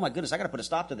 It's like, oh my goodness, I got to put a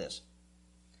stop to this.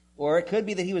 Or it could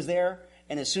be that he was there,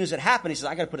 and as soon as it happened, he says,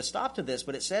 I got to put a stop to this.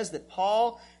 But it says that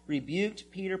Paul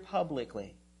rebuked Peter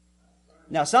publicly.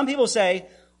 Now, some people say,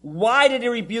 why did he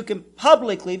rebuke him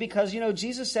publicly? Because,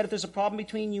 Jesus said if there's a problem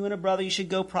between you and a brother, you should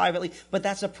go privately. But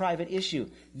that's a private issue.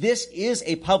 This is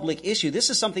a public issue. This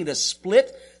is something to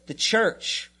split the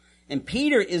church. And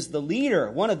Peter is the leader,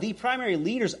 one of the primary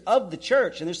leaders of the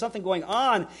church. And there's something going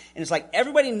on, and it's like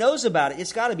everybody knows about it.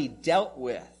 It's got to be dealt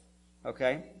with.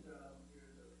 Okay?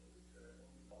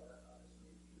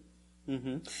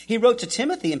 Mm-hmm. He wrote to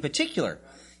Timothy in particular.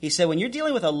 He said, when you're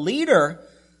dealing with a leader,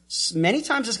 many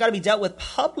times it's got to be dealt with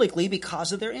publicly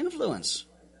because of their influence.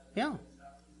 Yeah.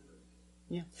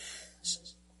 Yeah.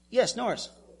 Yes, Norris.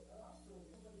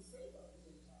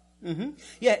 Mm-hmm.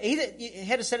 Yeah, he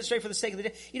had to set it straight for the sake of the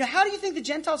day. How do you think the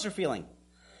Gentiles are feeling?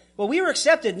 Well, we were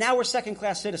accepted, now we're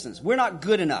second-class citizens. We're not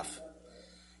good enough.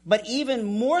 But even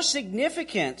more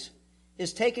significant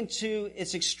is taken to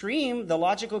its extreme. The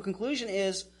logical conclusion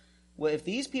is, well, if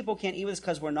these people can't eat with us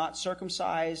because we're not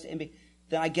circumcised,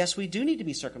 then I guess we do need to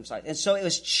be circumcised. And so it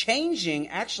was changing,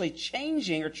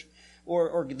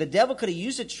 or the devil could have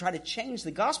used it to try to change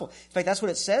the gospel. In fact, that's what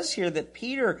it says here, that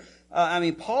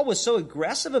Paul was so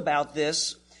aggressive about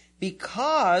this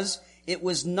because it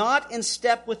was not in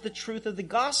step with the truth of the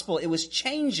gospel. It was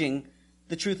changing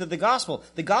the truth of the gospel.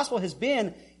 The gospel has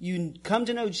been, you come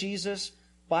to know Jesus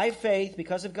by faith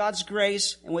because of God's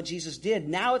grace and what Jesus did.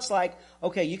 Now it's like,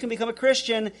 okay, you can become a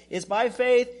Christian. It's by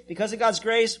faith because of God's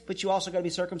grace, but you also got to be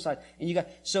circumcised.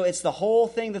 So it's the whole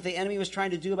thing that the enemy was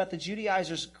trying to do about the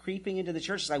Judaizers creeping into the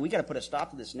church. It's like, we got to put a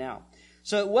stop to this now.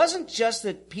 So it wasn't just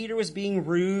that Peter was being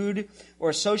rude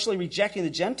or socially rejecting the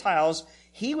Gentiles.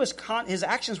 His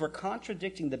actions were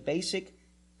contradicting the basic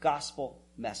gospel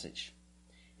message.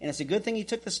 And it's a good thing he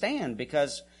took the stand,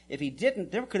 because if he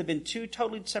didn't, there could have been two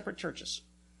totally separate churches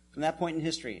from that point in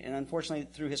history. And unfortunately,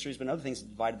 through history, there's been other things that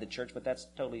divided the church, but that's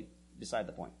totally beside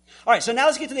the point. All right, so now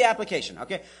let's get to the application,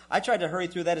 okay? I tried to hurry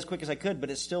through that as quick as I could, but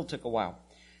it still took a while.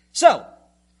 So,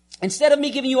 instead of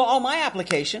me giving you all my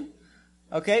application,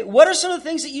 okay, what are some of the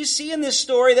things that you see in this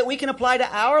story that we can apply to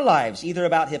our lives, either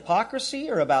about hypocrisy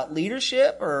or about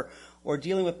leadership or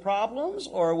dealing with problems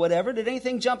or whatever? Did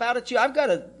anything jump out at you? I've got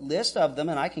a list of them,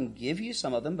 and I can give you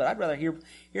some of them, but I'd rather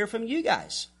hear from you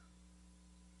guys.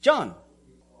 John.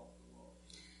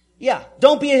 Yeah,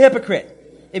 don't be a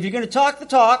hypocrite. If you're going to talk the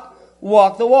talk,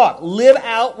 walk the walk. Live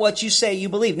out what you say you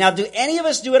believe. Now, do any of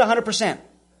us do it 100%?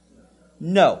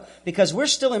 No, because we're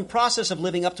still in process of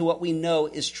living up to what we know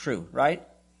is true, right?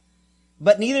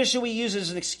 But neither should we use it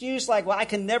as an excuse like, well, I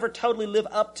can never totally live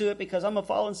up to it because I'm a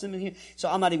fallen sinner here, so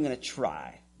I'm not even going to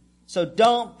try. So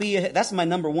don't be that's my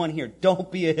number one here.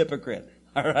 Don't be a hypocrite.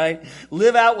 All right?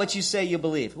 Live out what you say you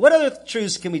believe. What other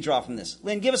truths can we draw from this?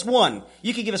 Lynn, give us one.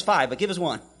 You could give us 5, but give us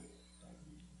one.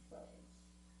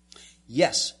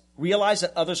 Yes. Realize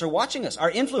that others are watching us.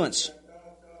 Our influence.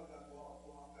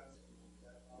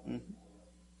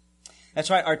 That's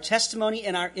right. Our testimony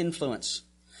and our influence.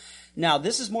 Now,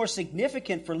 this is more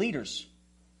significant for leaders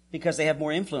because they have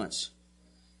more influence.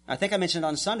 I think I mentioned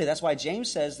on Sunday, that's why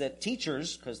James says that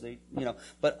teachers,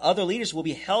 but other leaders will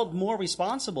be held more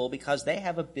responsible because they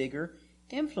have a bigger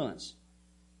influence.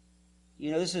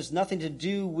 This has nothing to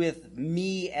do with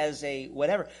me as a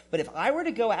whatever. But if I were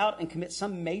to go out and commit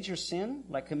some major sin,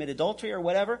 like commit adultery or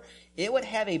whatever, it would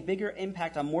have a bigger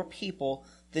impact on more people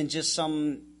than just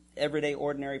some everyday,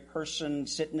 ordinary person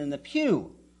sitting in the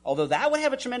pew. Although that would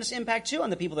have a tremendous impact too on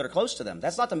the people that are close to them.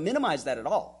 That's not to minimize that at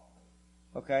all.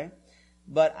 Okay?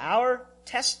 But our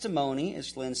testimony,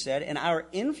 as Lynn said, and our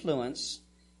influence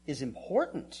is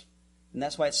important. And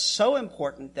that's why it's so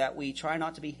important that we try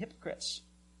not to be hypocrites.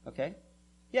 Okay?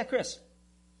 Yeah, Chris.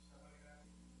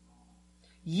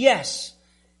 Yes.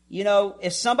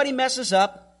 If somebody messes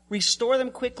up, restore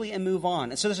them quickly and move on.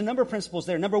 And so there's a number of principles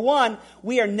there. Number one,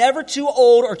 we are never too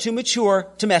old or too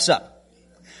mature to mess up.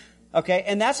 Okay?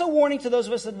 And that's a warning to those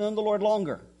of us that have known the Lord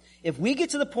longer. If we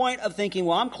get to the point of thinking,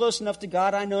 well, I'm close enough to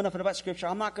God, I know enough about Scripture,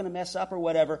 I'm not going to mess up or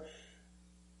whatever,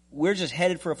 we're just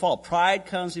headed for a fall. Pride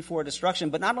comes before destruction.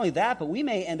 But not only that, but we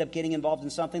may end up getting involved in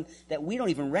something that we don't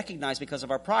even recognize because of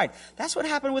our pride. That's what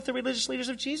happened with the religious leaders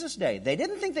of Jesus' day. They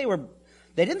didn't think they were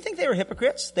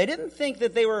hypocrites. They didn't think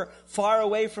that they were far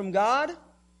away from God.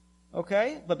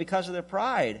 Okay? But because of their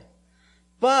pride.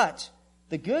 But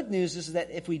the good news is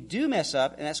that if we do mess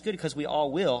up, and that's good because we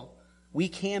all will, we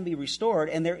can be restored,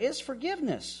 and there is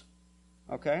forgiveness.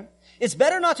 Okay? It's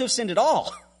better not to have sinned at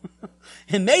all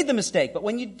and made the mistake. But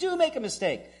when you do make a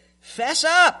mistake, fess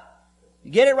up.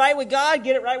 Get it right with God,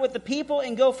 get it right with the people,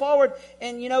 and go forward.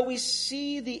 And, we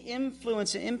see the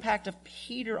influence and impact of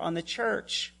Peter on the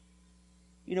church.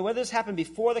 Whether this happened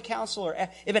before the council or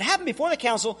if it happened before the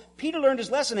council, Peter learned his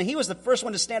lesson, and he was the first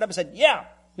one to stand up and said, yeah,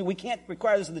 we can't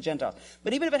require this of the Gentiles.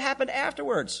 But even if it happened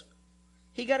afterwards,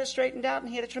 he got it straightened out, and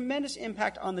he had a tremendous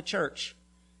impact on the church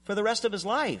for the rest of his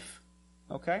life.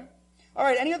 Okay? All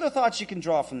right, any other thoughts you can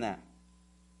draw from that?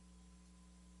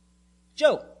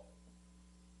 Joe?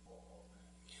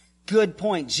 Good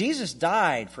point. Jesus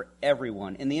died for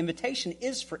everyone, and the invitation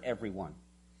is for everyone.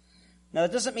 Now,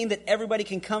 that doesn't mean that everybody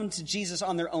can come to Jesus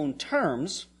on their own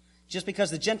terms. Just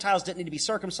because the Gentiles didn't need to be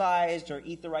circumcised or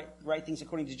eat the right things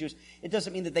according to Jews, it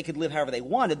doesn't mean that they could live however they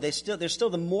wanted. There's still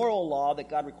the moral law that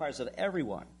God requires of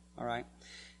everyone. All right?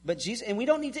 But Jesus, and we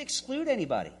don't need to exclude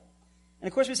anybody. And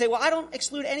of course we say, well, I don't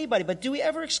exclude anybody, but do we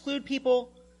ever exclude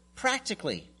people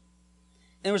practically?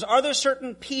 In other words, are there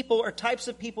certain people or types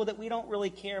of people that we don't really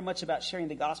care much about sharing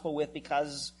the gospel with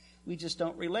because we just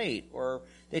don't relate, or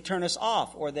they turn us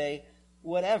off, or they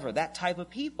whatever, that type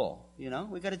of people,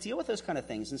 we've got to deal with those kind of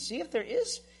things and see if there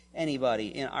is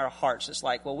anybody in our hearts that's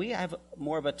like, well, we have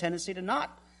more of a tendency to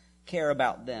not care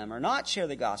about them or not share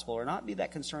the gospel or not be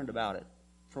that concerned about it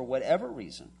for whatever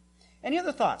reason. Any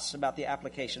other thoughts about the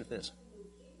application of this?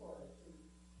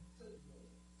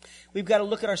 We've got to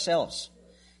look at ourselves.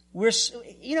 I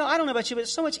don't know about you, but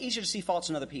it's so much easier to see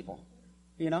faults in other people,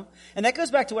 And that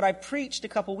goes back to what I preached a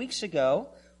couple weeks ago.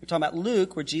 We're talking about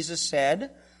Luke, where Jesus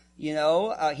said, he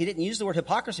didn't use the word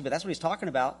hypocrisy, but that's what he's talking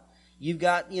about. You've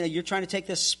got, you're trying to take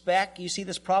this speck, you see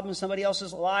this problem in somebody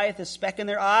else's life, this speck in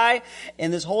their eye,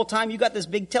 and this whole time you got this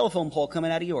big telephone pole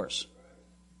coming out of yours.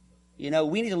 We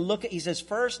need to look at, he says,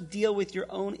 first deal with your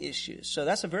own issues. So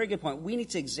that's a very good point. We need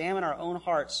to examine our own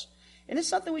hearts. And it's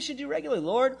something we should do regularly.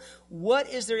 Lord, what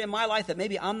is there in my life that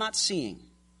maybe I'm not seeing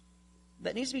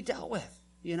that needs to be dealt with,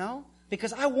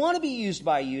 Because I want to be used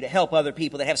by you to help other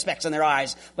people that have specks in their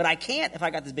eyes, but I can't if I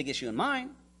got this big issue in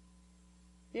mine.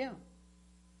 Yeah.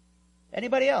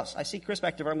 Anybody else? I see Chris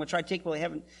back there. I'm going to try to take people that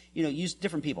haven't, used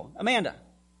different people. Amanda.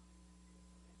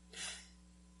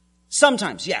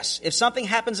 Sometimes, yes. If something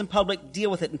happens in public,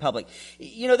 deal with it in public.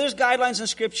 There's guidelines in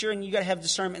Scripture, and you got to have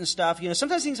discernment and stuff.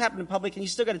 Sometimes things happen in public, and you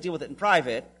still got to deal with it in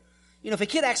private. If a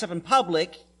kid acts up in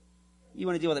public, you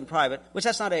want to deal with it in private, which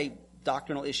that's not a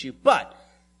doctrinal issue, but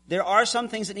there are some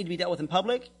things that need to be dealt with in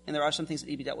public, and there are some things that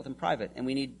need to be dealt with in private. And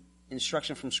we need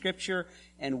instruction from Scripture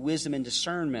and wisdom and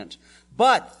discernment.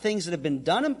 But things that have been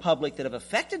done in public that have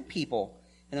affected people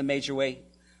in a major way,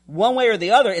 one way or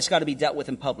the other, it's got to be dealt with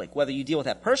in public. Whether you deal with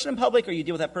that person in public or you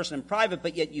deal with that person in private,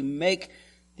 but yet you make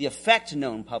the effect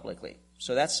known publicly.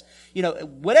 So that's,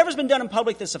 whatever's been done in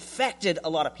public that's affected a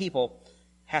lot of people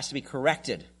has to be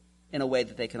corrected in a way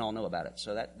that they can all know about it.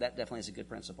 So that definitely is a good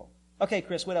principle. Okay,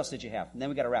 Chris, what else did you have? And then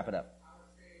we got to wrap it up.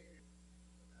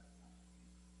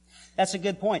 That's a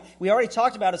good point. We already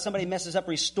talked about if somebody messes up,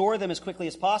 restore them as quickly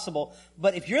as possible.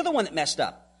 But if you're the one that messed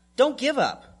up, don't give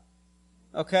up.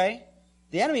 Okay?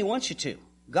 The enemy wants you to.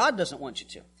 God doesn't want you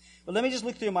to. But let me just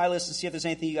look through my list and see if there's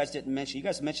anything you guys didn't mention. You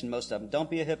guys mentioned most of them. Don't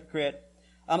be a hypocrite.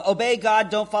 Obey God.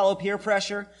 Don't follow peer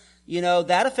pressure.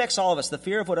 That affects all of us. The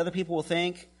fear of what other people will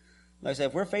think. Like I said,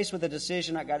 if we're faced with a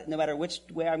decision, no matter which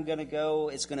way I'm going to go,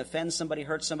 it's going to offend somebody,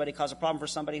 hurt somebody, cause a problem for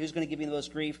somebody. Who's going to give me the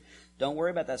most grief? Don't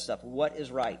worry about that stuff. What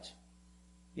is right?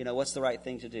 What's the right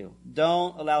thing to do?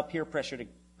 Don't allow peer pressure to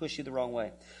push you the wrong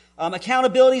way.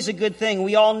 Accountability is a good thing.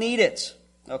 We all need it.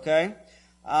 Okay?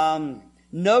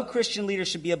 No Christian leader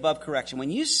should be above correction.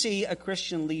 When you see a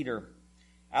Christian leader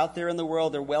out there in the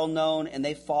world, they're well known and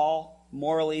they fall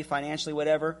morally, financially,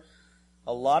 whatever,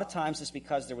 a lot of times it's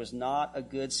because there was not a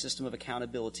good system of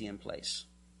accountability in place.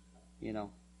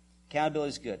 Accountability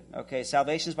is good. Okay,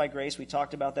 salvation is by grace. We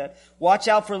talked about that. Watch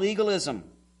out for legalism.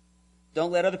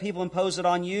 Don't let other people impose it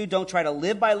on you. Don't try to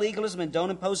live by legalism and don't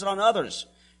impose it on others.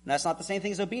 And that's not the same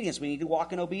thing as obedience. We need to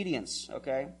walk in obedience.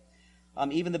 Okay?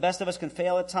 Even the best of us can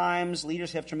fail at times.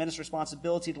 Leaders have tremendous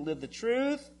responsibility to live the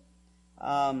truth.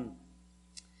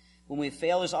 When we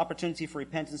fail, there's opportunity for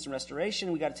repentance and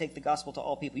restoration. We got to take the gospel to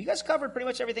all people. You guys covered pretty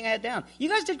much everything I had down. You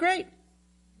guys did great.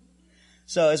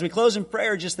 So as we close in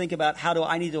prayer, just think about how do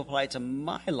I need to apply it to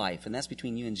my life, and that's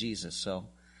between you and Jesus. So,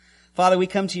 Father, we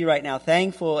come to you right now,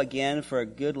 thankful again for a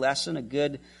good lesson, a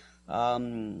good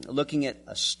looking at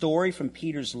a story from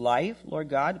Peter's life, Lord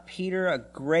God. Peter, a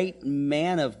great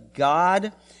man of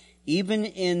God, even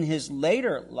in his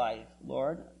later life,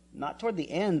 Lord. Not toward the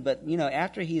end, but,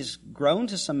 after he's grown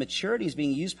to some maturity, he's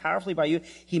being used powerfully by you.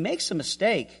 He makes a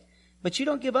mistake, but you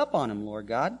don't give up on him, Lord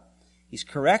God. He's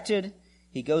corrected.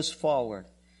 He goes forward.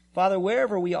 Father,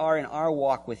 wherever we are in our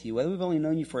walk with you, whether we've only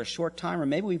known you for a short time or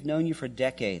maybe we've known you for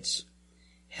decades,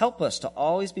 help us to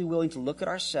always be willing to look at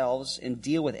ourselves and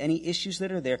deal with any issues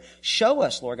that are there. Show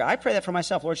us, Lord God. I pray that for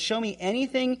myself. Lord, show me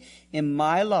anything in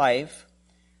my life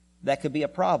that could be a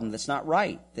problem, that's not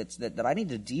right, that I need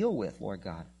to deal with, Lord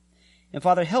God. And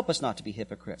Father, help us not to be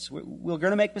hypocrites. We're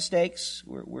going to make mistakes.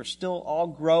 We're still all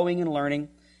growing and learning.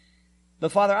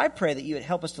 But Father, I pray that you would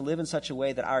help us to live in such a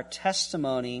way that our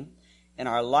testimony and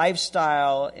our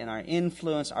lifestyle and our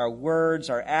influence, our words,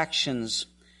 our actions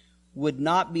would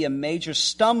not be a major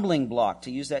stumbling block,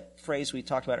 to use that phrase we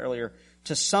talked about earlier,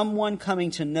 to someone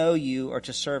coming to know you or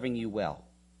to serving you well.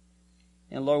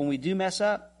 And Lord, when we do mess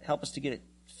up, help us to get it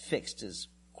fixed as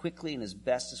quickly and as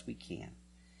best as we can.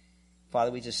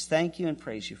 Father, we just thank you and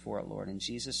praise you for it, Lord. In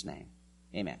Jesus' name,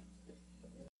 amen.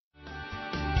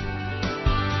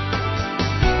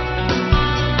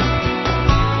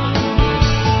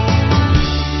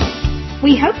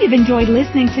 We hope you've enjoyed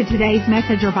listening to today's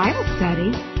message or Bible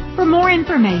study. For more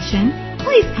information,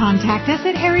 please contact us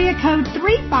at area code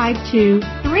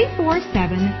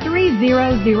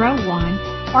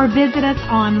 352-347-3001 or visit us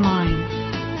online.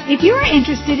 If you are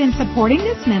interested in supporting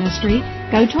this ministry,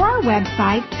 go to our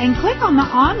website and click on the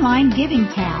Online Giving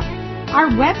tab. Our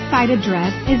website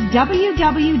address is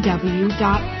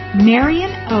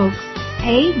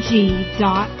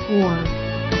www.marionoaksag.org.